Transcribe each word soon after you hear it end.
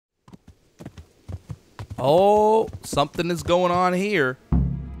Oh, something is going on here.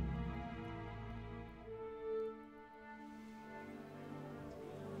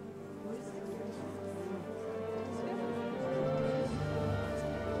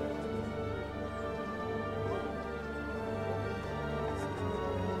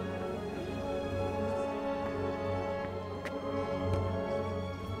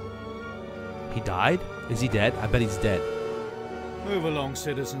 He died? Is he dead? I bet he's dead. Move along,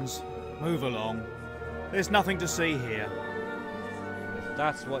 citizens. Move along. There's nothing to see here. If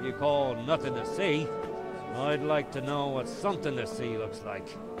that's what you call nothing to see, I'd like to know what something to see looks like.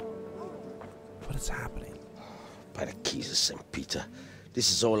 What is happening? By the keys of St. Peter,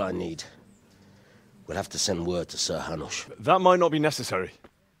 this is all I need. We'll have to send word to Sir Hanush. That might not be necessary.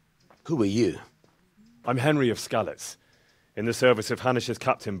 Who are you? I'm Henry of Skalitz, in the service of Hanush's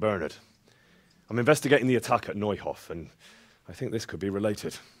captain Bernard. I'm investigating the attack at Neuhof, and I think this could be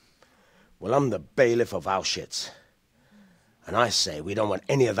related. Well, I'm the bailiff of Auschwitz. And I say we don't want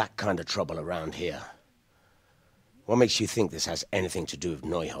any of that kind of trouble around here. What makes you think this has anything to do with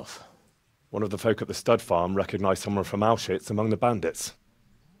Neuhof? One of the folk at the stud farm recognized someone from Auschwitz among the bandits.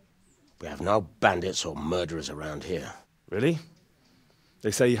 We have no bandits or murderers around here. Really? They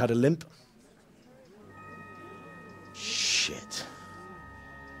say he had a limp? Shit.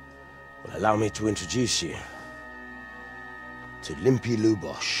 Well, allow me to introduce you to Limpy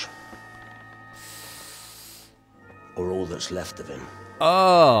Lubosh. Or all that's left of him.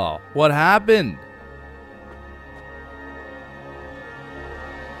 Oh, what happened?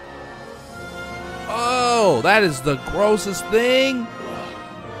 Oh, that is the grossest thing.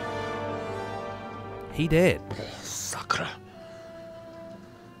 He did. Sacre.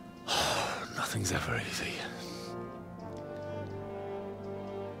 Nothing's ever easy.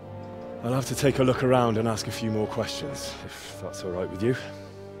 I'll have to take a look around and ask a few more questions, if that's all right with you.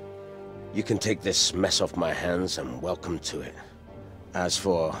 You can take this mess off my hands and welcome to it. As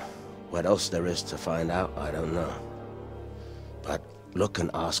for what else there is to find out, I don't know. But look and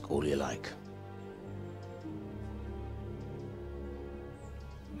ask all you like.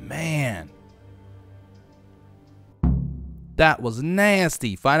 Man. That was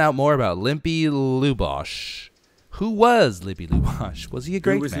nasty. Find out more about Limpy Lubosh. Who was Limpy Lubosh? Was he a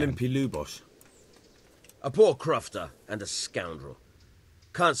great man? Who was Limpy Lubosh? A poor crofter and a scoundrel.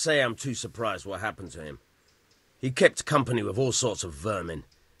 Can't say I'm too surprised what happened to him. He kept company with all sorts of vermin.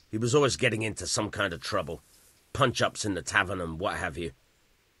 He was always getting into some kind of trouble. Punch-ups in the tavern and what have you.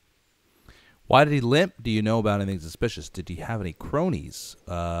 Why did he limp? Do you know about anything suspicious? Did he have any cronies?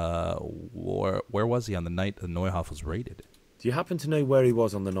 Where was he on the night the Neuhof was raided? Do you happen to know where he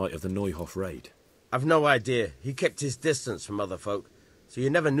was on the night of the Neuhof raid? I've no idea. He kept his distance from other folk, so you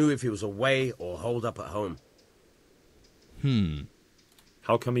never knew if he was away or holed up at home.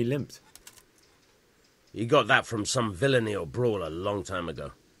 How come he limped? He got that from some villainy or brawl a long time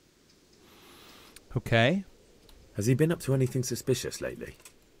ago. Okay. Has he been up to anything suspicious lately?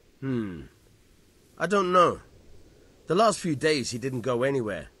 I don't know. The last few days he didn't go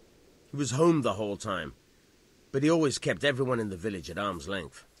anywhere. He was home the whole time. But he always kept everyone in the village at arm's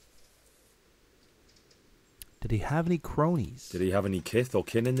length. Did he have any cronies? Did he have any kith or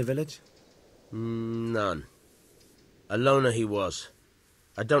kin in the village? None. A loner he was.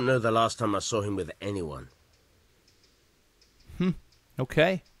 I don't know the last time I saw him with anyone.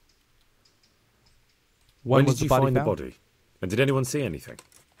 Okay. When was did you body find the found? body? And did anyone see anything?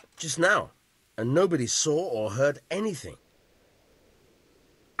 Just now. And nobody saw or heard anything.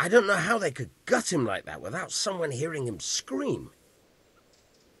 I don't know how they could gut him like that without someone hearing him scream.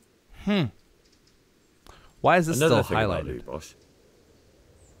 Why is this Another still thing about highlighted? Lubosh.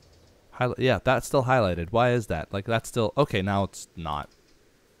 Yeah, that's still highlighted. Why is that? Like, that's still... Okay, now it's not.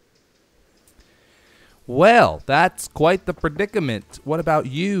 Well, that's quite the predicament. What about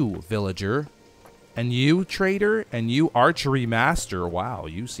you, villager? And you, trader? And you, archery master? Wow,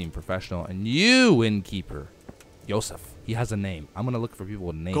 you seem professional. And you, innkeeper? Yosef. He has a name. I'm going to look for people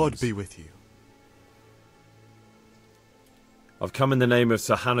with names. God be with you. I've come in the name of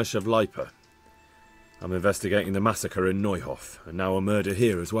Sir Hanush of Lipa. I'm investigating the massacre in Neuhof, and now a murder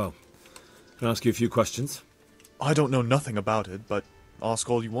here as well. Can I ask you a few questions? I don't know nothing about it, but ask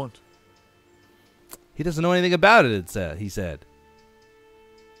all you want. He doesn't know anything about it, he said.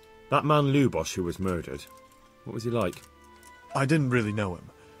 That man Lubosh who was murdered, what was he like? I didn't really know him.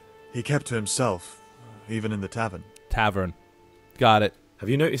 He kept to himself, even in the tavern. Tavern. Got it. Have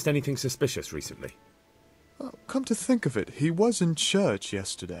you noticed anything suspicious recently? Come to think of it, he was in church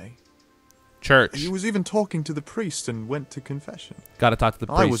yesterday. Church. He was even talking to the priest and went to confession. Gotta talk to the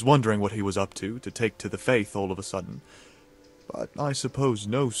priest. I was wondering what he was up to take to the faith all of a sudden. but I suppose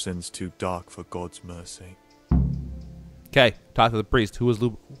no sin's too dark for God's mercy. Okay, talk to the priest.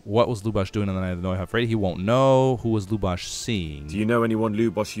 What was Lubosh doing on the night of the Neuhof raid? He won't know. Who was Lubosh seeing? Do you know anyone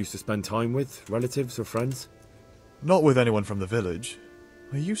Lubosh used to spend time with? Relatives or friends? Not with anyone from the village.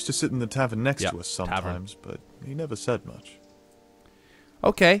 He used to sit in the tavern next Yep, to us sometimes, but he never said much.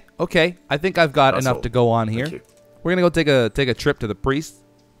 Okay. I think I've got That's enough all. to go on here. Thank you. We're gonna go take a trip to the priest.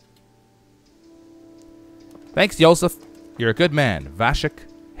 Thanks, Yosef. You're a good man. Vashik,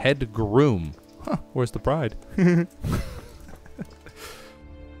 head groom. Huh, where's the pride?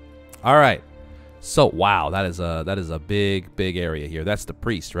 All right. So, wow, that is a big area here. That's the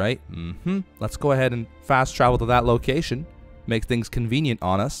priest, right? Mm-hmm. Let's go ahead and fast travel to that location. Make things convenient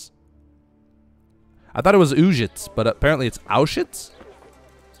on us. I thought it was Ujitz, but apparently it's Auschwitz?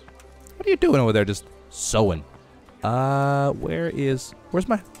 What are you doing over there just sewing? Where's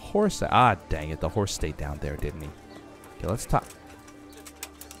my horse at? Ah, dang it. The horse stayed down there, didn't he? Okay, let's talk.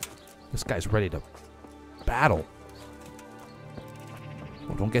 This guy's ready to battle.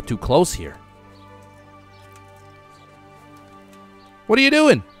 Well, don't get too close here. What are you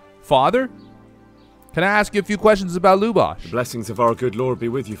doing, Father? Can I ask you a few questions about Lubosh? The blessings of our good Lord be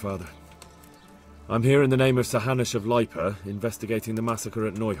with you, Father. I'm here in the name of Sahanush of Lipa, investigating the massacre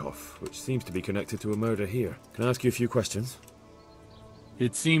at Neuhof, which seems to be connected to a murder here. Can I ask you a few questions?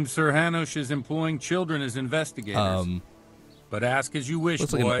 It seems Sir Hanush is employing children as investigators. But ask as you wish,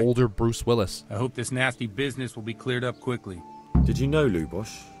 Looks boy. like an older Bruce Willis. I hope this nasty business will be cleared up quickly. Did you know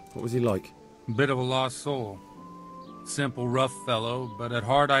Lubosh? What was he like? Bit of a lost soul. Simple, rough fellow, but at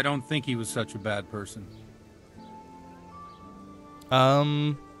heart I don't think he was such a bad person.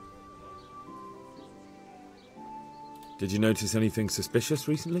 Did you notice anything suspicious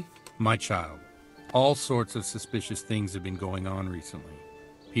recently? My child, all sorts of suspicious things have been going on recently.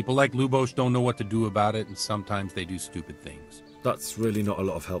 People like Lubosh don't know what to do about it, and sometimes they do stupid things. That's really not a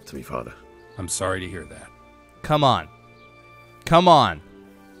lot of help to me, Father. I'm sorry to hear that. Come on. Come on.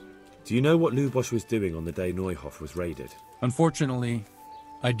 Do you know what Lubosh was doing on the day Neuhof was raided? Unfortunately,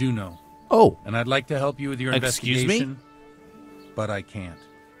 I do know. Oh. And I'd like to help you with your Excuse investigation, but I can't.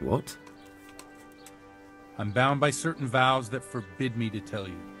 What? I'm bound by certain vows that forbid me to tell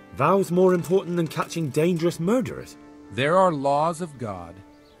you. Vows more important than catching dangerous murderers? There are laws of God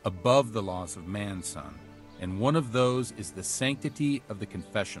above the laws of man, son, and one of those is the sanctity of the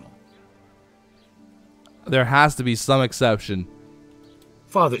confessional. There has to be some exception.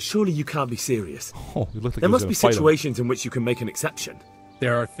 Father, surely you can't be serious. Oh, you look like There he was must be gonna fight him. situations in which you can make an exception.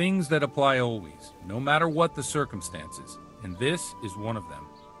 There are things that apply always, no matter what the circumstances, and this is one of them.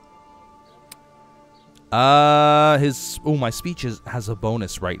 My speech has a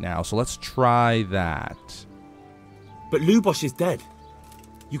bonus right now, so let's try that. But Lubosh is dead.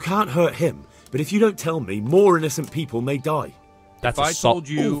 You can't hurt him, but if you don't tell me, more innocent people may die. That's If a I told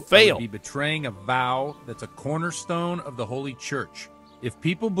you, I fail. would be betraying a vow that's a cornerstone of the Holy Church. If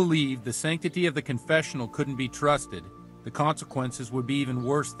people believed the sanctity of the confessional couldn't be trusted, the consequences would be even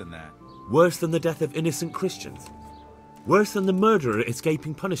worse than that. Worse than the death of innocent Christians. Worse than the murderer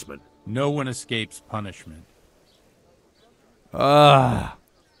escaping punishment. No one escapes punishment. Father,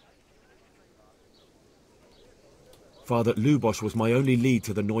 Lubosh was my only lead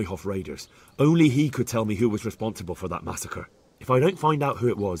to the Neuhof raiders. Only he could tell me who was responsible for that massacre. If I don't find out who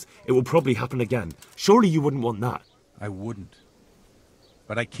it was, it will probably happen again. Surely you wouldn't want that. I wouldn't.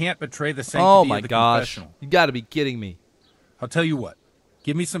 But I can't betray the sanctity of the confessional. You gotta be kidding me. I'll tell you what.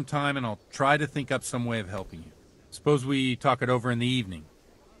 Give me some time and I'll try to think up some way of helping you. Suppose we talk it over in the evening.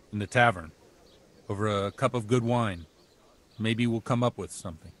 In the tavern. Over a cup of good wine. Maybe we'll come up with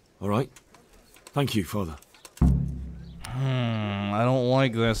something. All right. Thank you, Father. I don't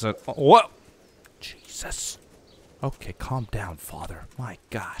like this at all. What? Jesus. Okay, calm down, Father. My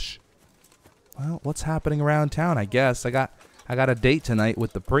gosh. Well, what's happening around town, I guess. I got a date tonight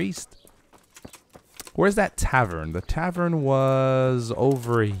with the priest. Where's that tavern? The tavern was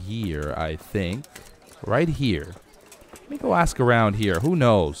over here, I think. Right here. Let me go ask around here. Who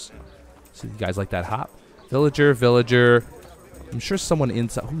knows? See, you guys like that hop? Villager. I'm sure someone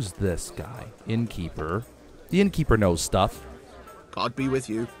inside. Who's this guy? Innkeeper. The innkeeper knows stuff. God be with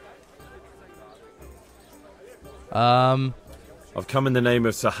you. I've come in the name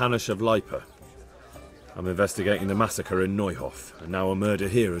of Sahanush of Lipa. I'm investigating the massacre in Neuhof, and now a murder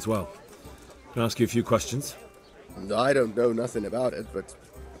here as well. Can I ask you a few questions? I don't know nothing about it, but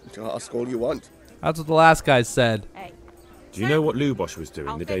ask all you want. That's what the last guy said. Do you know what Lubosh was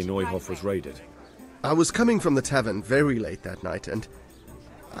doing the day Neuhof was raided? I was coming from the tavern very late that night, and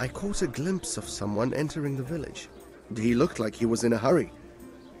I caught a glimpse of someone entering the village. He looked like he was in a hurry.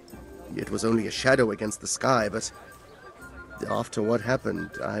 It was only a shadow against the sky, but After what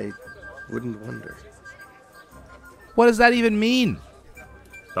happened, I wouldn't wonder. What does that even mean?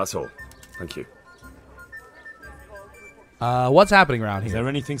 That's all. Thank you. What's happening around Is here? there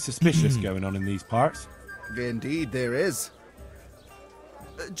anything suspicious going on in these parts? Indeed, there is.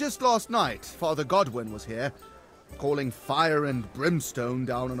 Just last night, Father Godwin was here, calling fire and brimstone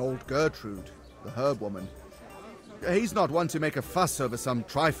down on old Gertrude, the herb woman. He's not one to make a fuss over some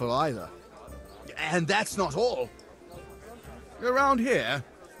trifle either. And that's not all. Around here,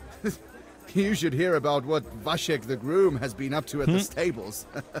 you should hear about what Vashek the groom has been up to at the stables.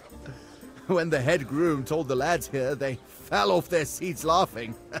 When the head groom told the lads here, they fell off their seats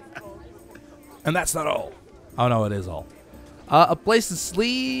laughing. And that's not all. Oh, no, it is all. A place to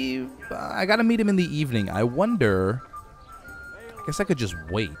sleep. I gotta meet him in the evening. I wonder. I guess I could just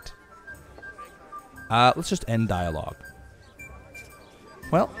wait. Let's just end dialogue.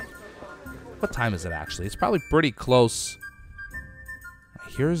 Well, what time is it actually? It's probably pretty close.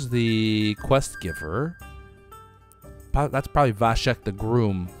 Here's the quest giver. That's probably Vashek the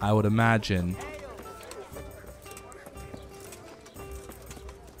groom, I would imagine.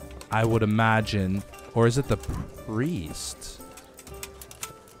 Or is it the priest?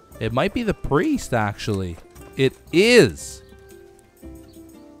 It might be the priest, actually. It is.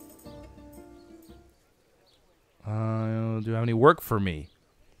 Do you have any work for me?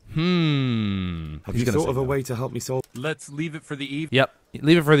 Have you thought of a way to help me solve? Let's leave it for the evening. Yep.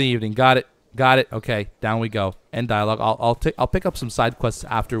 Leave it for the evening. Got it. Got it. Okay. Down we go. End dialogue. I'll pick up some side quests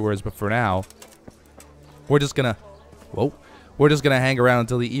afterwards, but for now, we're just gonna hang around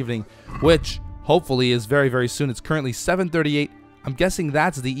until the evening, which hopefully is very, very soon. It's currently 7:38. I'm guessing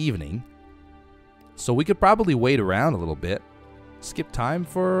that's the evening. So we could probably wait around a little bit. Skip time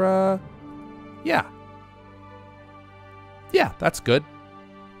for yeah. Yeah, that's good.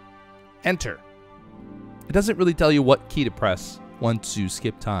 Enter. It doesn't really tell you what key to press once you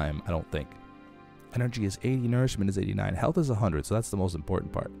skip time, I don't think. Energy is 80, nourishment is 89, health is 100, so that's the most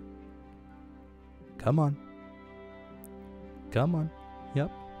important part. Come on. Come on. Yep,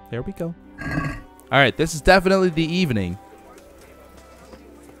 there we go. Alright, this is definitely the evening.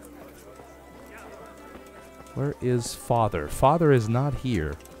 Where is Father? Father is not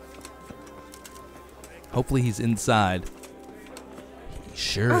here. Hopefully he's inside. He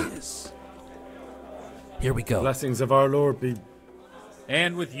sure is. Here we go. Blessings of our Lord be...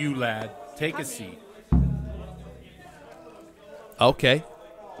 And with you, lad. Take a seat. Okay.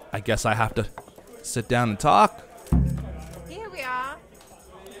 I guess I have to sit down and talk. Here we are.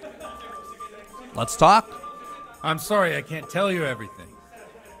 Let's talk. I'm sorry I can't tell you everything.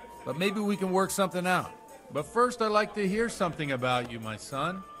 But maybe we can work something out. But first I'd like to hear something about you, my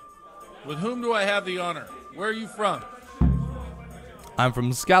son. With whom do I have the honor? Where are you from? I'm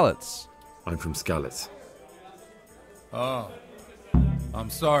from Skalitz. I'm from Skalitz. Oh. I'm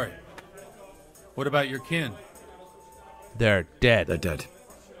sorry. What about your kin? They're dead. They're dead.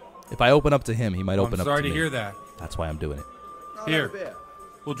 If I open up to him, he might open up to me. I'm sorry to hear that. That's why I'm doing it. Here.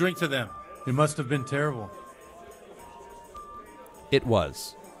 We'll drink to them. It must have been terrible. It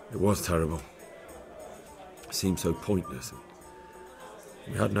was. It was terrible. It seemed so pointless.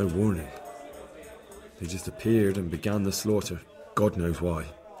 We had no warning. They just appeared and began the slaughter. God knows why.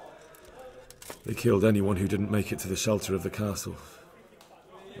 They killed anyone who didn't make it to the shelter of the castle.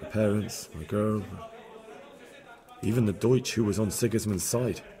 My parents, my girl, even the Deutsch who was on Sigismund's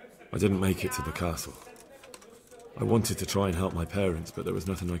side. I didn't make it to the castle. I wanted to try and help my parents, but there was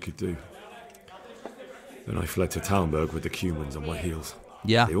nothing I could do. Then I fled to Talmberg with the Cumans on my heels.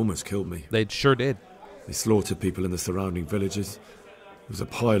 Yeah. They almost killed me. They sure did. They slaughtered people in the surrounding villages. There was a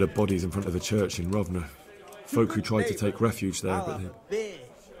pile of bodies in front of the church in Rovna. Folk who tried to take refuge there, but they...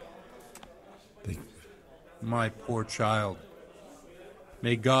 My poor child.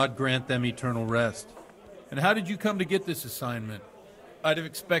 May God grant them eternal rest. And how did you come to get this assignment? I'd have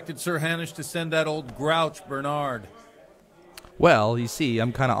expected Sir Hanish to send that old grouch Bernard. Well, you see,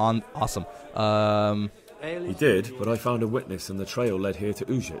 I'm kind of awesome. He did, but I found a witness and the trail led here to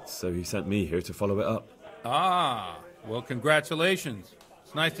Ujitz, so he sent me here to follow it up. Ah, well, congratulations.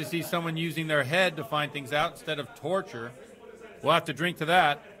 It's nice to see someone using their head to find things out instead of torture. We'll have to drink to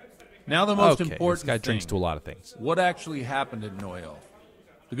that. Now the most important this guy thing. drinks to a lot of things. What actually happened at Noyo?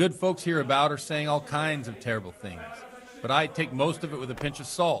 The good folks hereabout are saying all kinds of terrible things, but I take most of it with a pinch of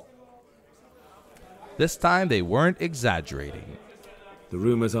salt. This time they weren't exaggerating. The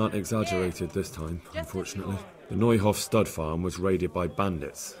rumours aren't exaggerated this time, unfortunately. The Neuhof stud farm was raided by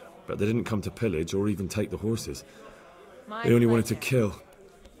bandits, but they didn't come to pillage or even take the horses. They only wanted to kill.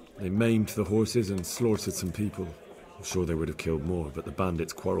 They maimed the horses and slaughtered some people. I'm sure they would have killed more, but the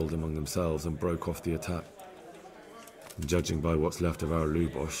bandits quarrelled among themselves and broke off the attack. And judging by what's left of our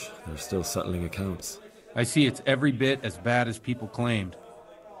Lubosh, they're still settling accounts. I see it's every bit as bad as people claimed.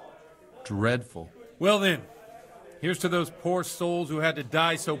 Dreadful. Well then, here's to those poor souls who had to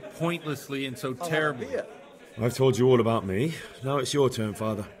die so pointlessly and so terribly. I've told you all about me. Now it's your turn,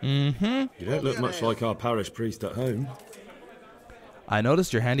 Father. Mm-hmm. You don't look much like our parish priest at home. I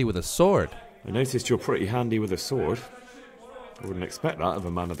noticed you're handy with a sword. I noticed you're pretty handy with a sword. I wouldn't expect that of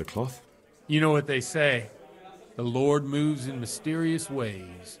a man of the cloth. You know what they say. The Lord moves in mysterious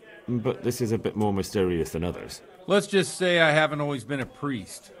ways. But this is a bit more mysterious than others. Let's just say I haven't always been a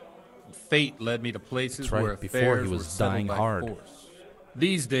priest. Fate led me to places That's right, where before affairs he was were settled dying by hard. force.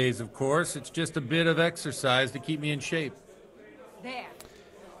 These days, of course, it's just a bit of exercise to keep me in shape. There.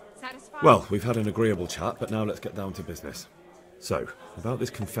 Satisfied? Well, we've had an agreeable chat, but now let's get down to business. So, about this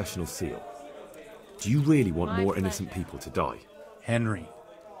confessional seal. Do you really want more innocent people to die? Henry,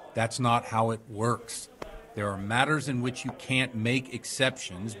 that's not how it works. There are matters in which you can't make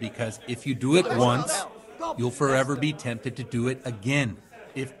exceptions because if you do it once, you'll forever be tempted to do it again.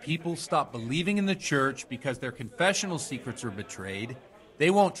 If people stop believing in the church because their confessional secrets are betrayed, they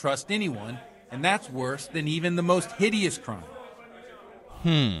won't trust anyone, and that's worse than even the most hideous crime.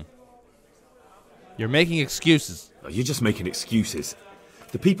 You're making excuses. Oh, you're just making excuses.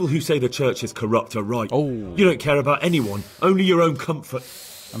 The people who say the church is corrupt are right. Oh. You don't care about anyone, only your own comfort.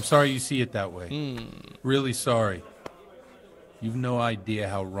 I'm sorry you see it that way. Really sorry. You've no idea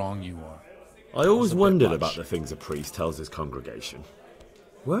how wrong you are. I always wondered about the things a priest tells his congregation.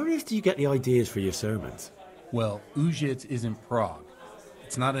 Where on earth do you get the ideas for your sermons? Well, Ujits is in Prague.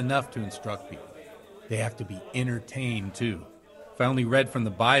 It's not enough to instruct people. They have to be entertained, too. If I only read from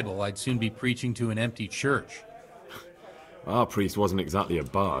the Bible, I'd soon be preaching to an empty church. Our priest wasn't exactly a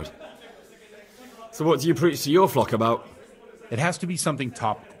bard. So what do you preach to your flock about? It has to be something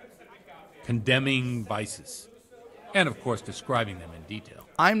topical. Condemning vices. And, of course, describing them in detail.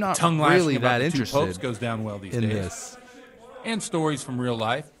 I'm not Tongue-lashing really about that the two interested popes goes down well these in days. this. And stories from real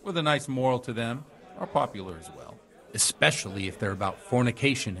life, with a nice moral to them, are popular as well. Especially if they're about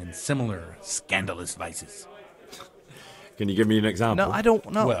fornication and similar scandalous vices. Can you give me an example? No, I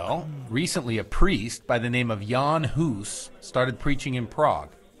don't know. Well, recently a priest by the name of Jan Hus started preaching in Prague,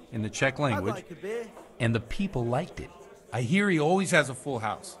 in the Czech language, and the people liked it. I hear he always has a full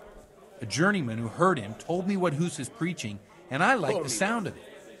house. A journeyman who heard him told me what Hus is preaching, and I like the sound of it.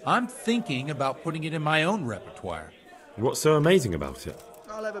 I'm thinking about putting it in my own repertoire. What's so amazing about it?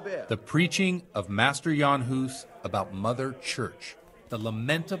 I'll have a beer. The preaching of Master Jan Hus about Mother Church. The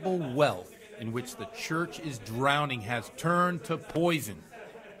lamentable wealth in which the church is drowning has turned to poison.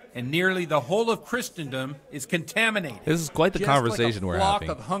 And nearly the whole of Christendom is contaminated. This is quite the Just conversation like we're a flock having.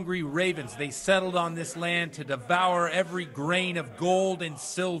 of hungry ravens, they settled on this land to devour every grain of gold and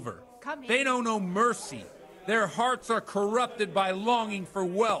silver. They know no mercy. Their hearts are corrupted by longing for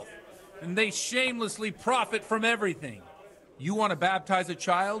wealth, and they shamelessly profit from everything. You want to baptize a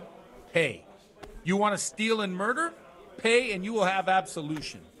child? Pay. You want to steal and murder? Pay and you will have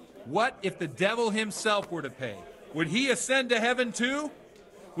absolution. What if the devil himself were to pay? Would he ascend to heaven too?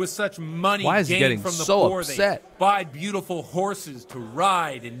 With such money Why is he gained getting from the so poor, upset? they buy beautiful horses to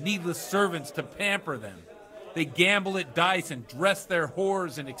ride and needless servants to pamper them. They gamble at dice and dress their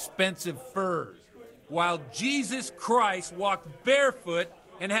whores in expensive furs, while Jesus Christ walked barefoot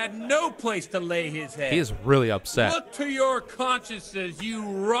and had no place to lay his head. He is really upset. Look to your consciences, you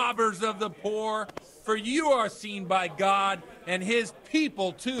robbers of the poor, for you are seen by God and his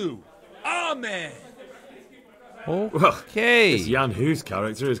people too. Amen. Okay. This Jan Hus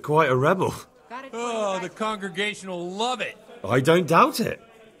character is quite a rebel. Oh, the congregation will love it. I don't doubt it.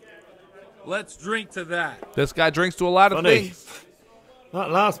 Let's drink to that. This guy drinks to a lot of Funny. things. That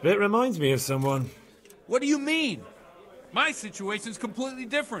last bit reminds me of someone. What do you mean? My situation's completely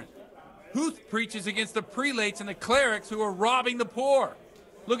different. Huth preaches against the prelates and the clerics who are robbing the poor.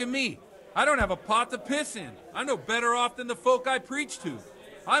 Look at me. I don't have a pot to piss in. I'm no better off than the folk I preach to.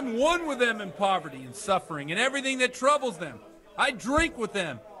 I'm one with them in poverty and suffering and everything that troubles them. I drink with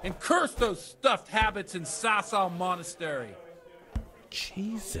them and curse those stuffed habits in Sasau Monastery.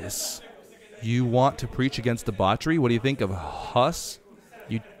 Jesus. You want to preach against debauchery? What do you think of Hus?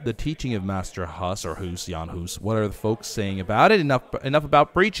 The teaching of Master Hus, or Hus, Jan Hus. What are the folks saying about it? Enough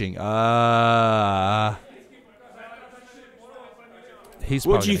about preaching. What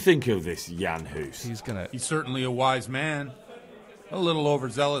do you think of this Jan Hus? He's certainly a wise man. A little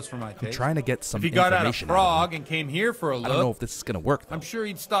overzealous for my taste. I'm trying to get some If he got out of information Prague and came here for a look, I don't know if this is going to work, though. I'm sure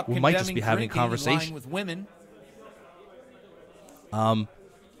he'd stop We condemning might just be having a drinking and conversation. lying with women.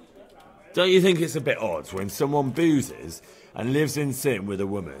 Don't you think it's a bit odd when someone boozes and lives in sin with a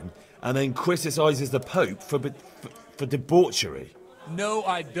woman and then criticises the Pope for for debauchery. No,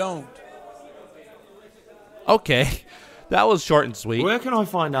 I don't. Okay, that was short and sweet. Where can I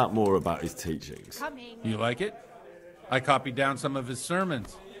find out more about his teachings? You like it? I copied down some of his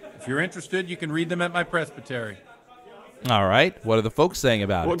sermons. If you're interested, you can read them at my presbytery. All right, what are the folks saying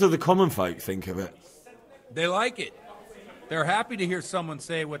about What it? do the common folk think of it? They like it. They're happy to hear someone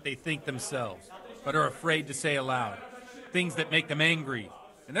say what they think themselves, but are afraid to say aloud. Things that make them angry.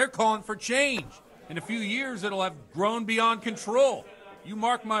 And they're calling for change. In a few years, it'll have grown beyond control. You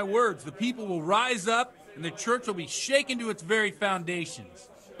mark my words, the people will rise up, and the church will be shaken to its very foundations.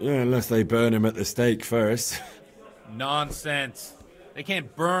 Yeah, unless they burn him at the stake first. Nonsense. They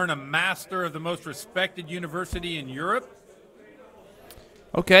can't burn a master of the most respected university in Europe.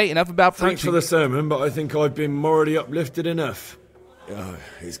 Okay, enough about Thanks preaching. for the sermon, but I think I've been morally uplifted enough. Oh,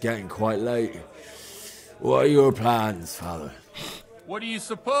 it's getting quite late. What are your plans, Father? What do you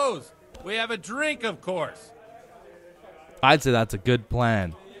suppose? We have a drink, of course. I'd say that's a good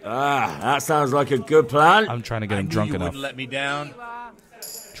plan. Ah, that sounds like a good plan. I'm trying to get him I knew drunk you enough. wouldn't let me down.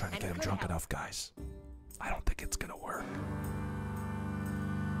 Trying to get him drunk enough, guys. I don't think it's gonna work.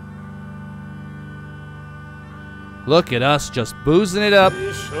 Look at us just boozing it up.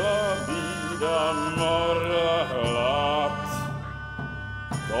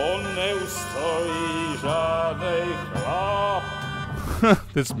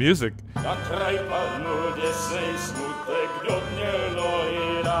 This music.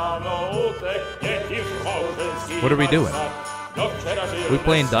 What are we doing? We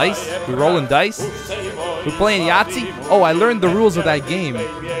playing dice? We rolling dice? We playing Yahtzee? Oh, I learned the rules of that game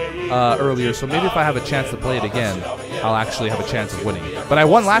earlier, so maybe if I have a chance to play it again, I'll actually have a chance of winning. But I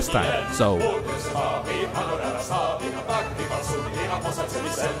won last time, so...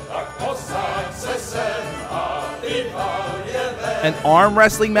 An arm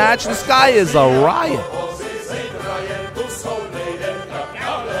wrestling match? This guy is a riot.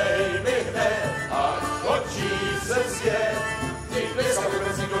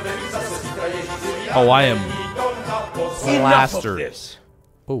 Oh, I am plastered.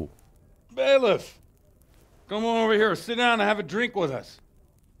 Oh. Bailiff, come on over here. Sit down and have a drink with us.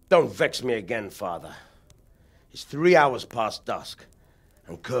 Don't vex me again, Father. It's 3 hours past dusk,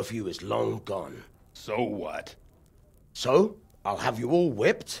 and curfew is long gone. So what? So, I'll have you all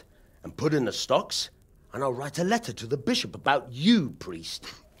whipped and put in the stocks, and I'll write a letter to the bishop about you, priest.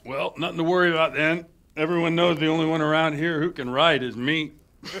 Well, nothing to worry about then. Everyone knows the only one around here who can ride is me.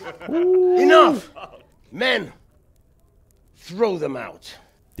 Enough! Men, throw them out.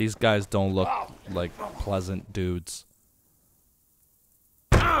 These guys don't look like pleasant dudes.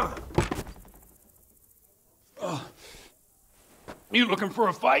 You looking for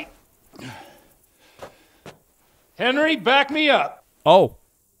a fight? Henry, back me up. Oh.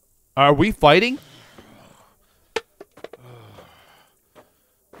 Are we fighting?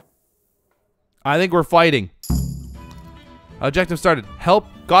 I think we're fighting. Objective started. Help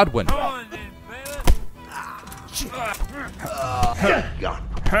Godwin. Come on, then,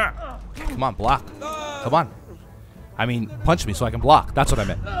 Come on, block. Come on. I mean, punch me so I can block. That's what I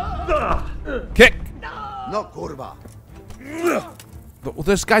meant. Kick. No, kurva.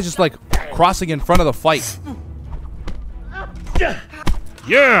 This guy's just like crossing in front of the fight.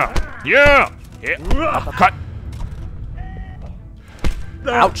 Yeah. Uppercut.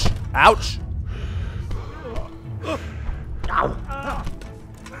 Ouch. Ouch.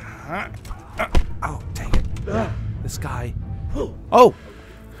 Oh, dang it. This guy. Oh.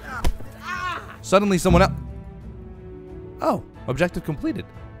 Suddenly someone else. Oh, objective completed.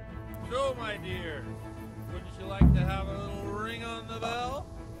 So, my dear, wouldn't you like to have a little ring on the bell?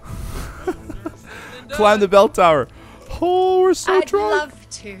 Climb the bell tower. Oh, we're so I'd drunk. love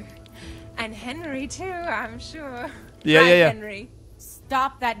to. And Henry, too, I'm sure. Yeah. Henry.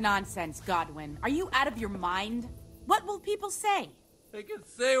 Stop that nonsense, Godwin. Are you out of your mind? What will people say? They can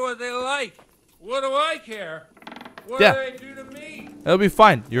say what they like. What do I care? What Yeah. do they do to me? It'll be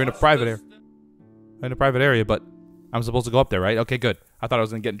fine. You're in a private area. In a private area, but I'm supposed to go up there, right? Okay, good. I thought I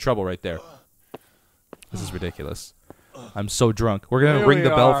was gonna get in trouble right there. This is ridiculous. I'm so drunk. We're gonna ring the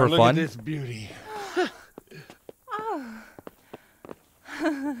bell for Look fun. at this beauty.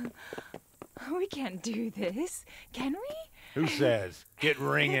 We can't do this, can we? Who says? Get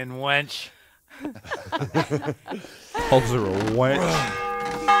ringing, wench. Calls her a wench.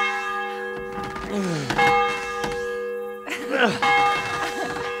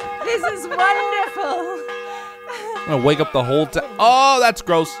 This is wonderful. I'm gonna wake up the whole time. Oh, that's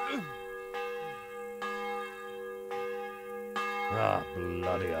gross. Ah,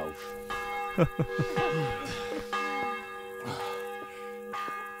 bloody oath.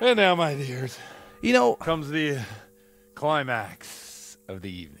 And now, my dears, You know, comes the climax of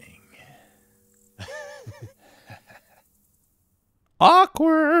the evening.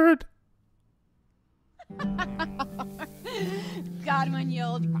 Awkward. Godwin, you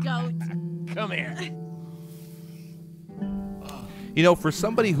old goat. Come here. You know, for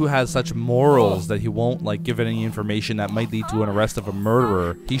somebody who has such morals that he won't, like, give any information that might lead to an arrest of a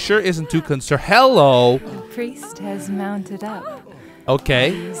murderer, he sure isn't too concerned. Hello! The priest has mounted up. Okay.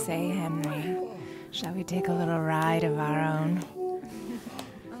 What do you say, Henry? Shall we take a little ride of our own?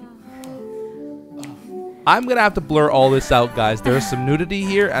 I'm gonna have to blur all this out, guys. There's some nudity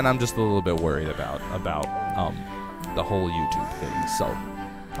here, and I'm just a little bit worried about the whole YouTube thing. So,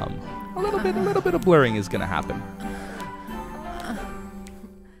 a little bit of blurring is gonna happen.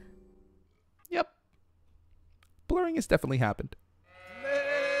 Yep, blurring has definitely happened.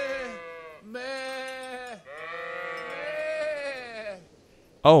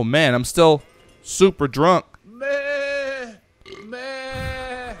 Oh man, I'm still super drunk.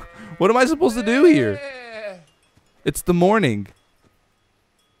 What am I supposed to do here? It's the morning.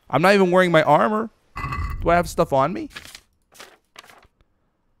 I'm not even wearing my armor. Do I have stuff on me?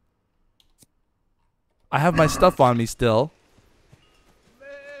 I have my stuff on me still.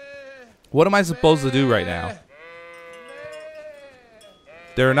 What am I supposed to do right now?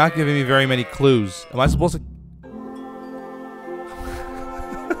 They're not giving me very many clues. Am I supposed to...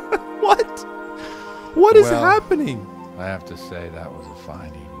 What? What is happening? I have to say that was a fine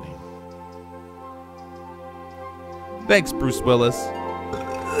evening. Thanks, Bruce Willis.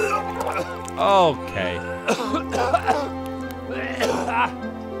 Okay.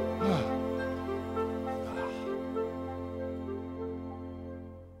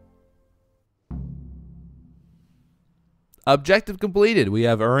 Objective completed. We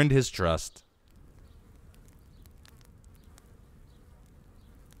have earned his trust.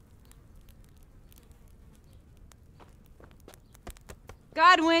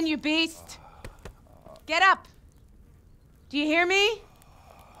 Godwin, you beast. Get up. Do you hear me?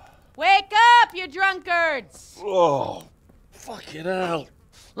 Wake up, you drunkards! Oh, fucking hell.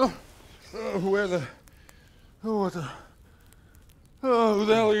 Who the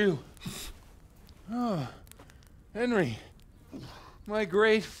hell are you? Oh, Henry. My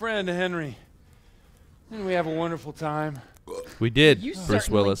great friend, Henry. Didn't we have a wonderful time? We did, You Bruce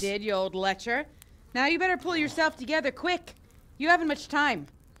certainly Willis. did, you old lecher. Now you better pull yourself together quick. You haven't much time.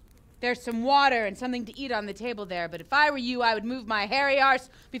 There's some water and something to eat on the table there, but if I were you, I would move my hairy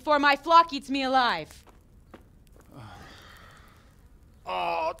arse before my flock eats me alive.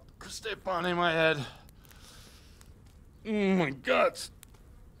 Oh, step on my head. My guts.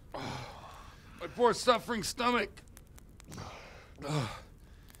 My poor suffering stomach.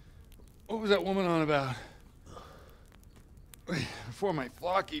 What was that woman on about? Before my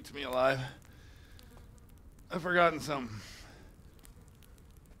flock eats me alive. I've forgotten something.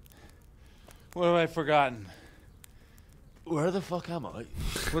 What have I forgotten? Where the fuck am I?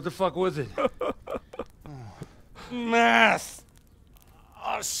 What the fuck was it? Mass!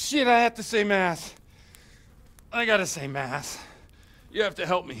 Oh shit, I have to say mass. I gotta say mass. You have to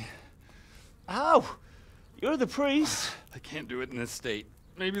help me. How? You're the priest. I can't do it in this state.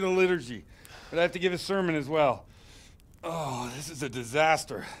 Maybe the liturgy. But I have to give a sermon as well. Oh, this is a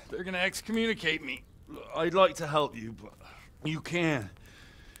disaster. They're gonna excommunicate me. I'd like to help you, but... You can.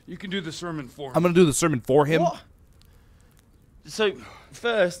 You can do the sermon for him. I'm going to do the sermon for him. What? So,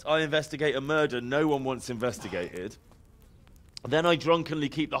 first I investigate a murder no one wants investigated. Then I drunkenly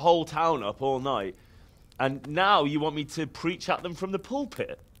keep the whole town up all night. And now you want me to preach at them from the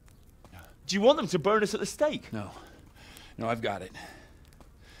pulpit? Do you want them to burn us at the stake? No. No, I've got it.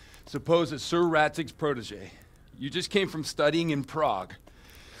 Suppose that Sir Ratzig's protege. You just came from studying in Prague.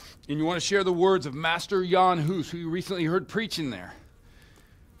 And you want to share the words of Master Jan Hus, who you recently heard preaching there.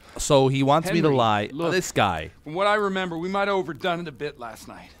 So he wants Henry, me to lie. Look, This guy. From what I remember, we might have overdone it a bit last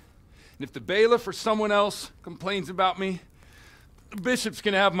night. And if the bailiff or someone else complains about me, the bishop's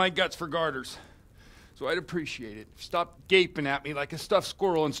gonna have my guts for garters. So I'd appreciate it. Stop gaping at me like a stuffed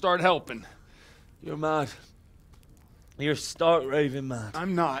squirrel and start helping. You're mad. You're stark raving mad.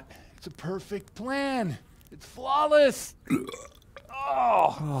 I'm not. It's a perfect plan. It's flawless.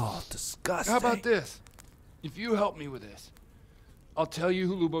 Oh, disgusting. How about this? If you help me with this, I'll tell you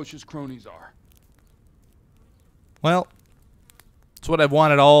who Lubosh's cronies are. Well, it's what I've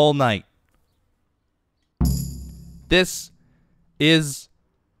wanted all night. This is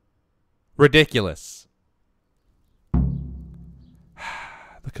ridiculous.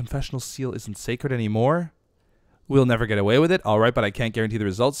 The confessional seal isn't sacred anymore. We'll never get away with it. All right, but I can't guarantee the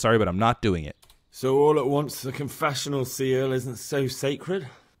results. Sorry, but I'm not doing it. So all at once, the confessional seal isn't so sacred?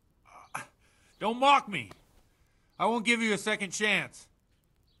 Don't mock me. I won't give you a second chance.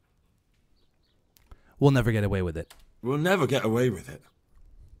 We'll never get away with it. We'll never get away with it.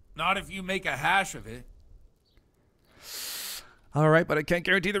 Not if you make a hash of it. All right, but I can't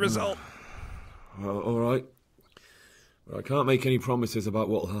guarantee the result. Well, all right. Well, I can't make any promises about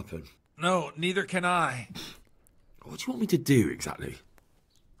what'll happen. No, neither can I. What do you want me to do exactly?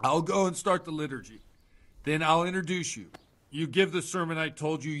 I'll go and start the liturgy. Then I'll introduce you. You give the sermon I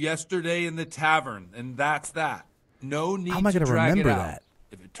told you yesterday in the tavern, and that's that. No need How am I to gonna drag remember it out. that?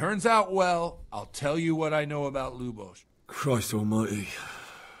 If it turns out well, I'll tell you what I know about Lubos. Christ almighty.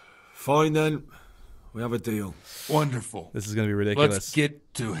 Fine then. We have a deal. Wonderful. This is going to be ridiculous. Let's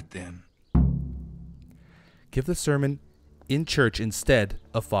get to it then. Give the sermon in church instead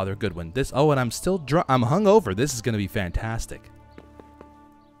of Father Goodwin. And I'm still drunk. I'm hungover. This is going to be fantastic.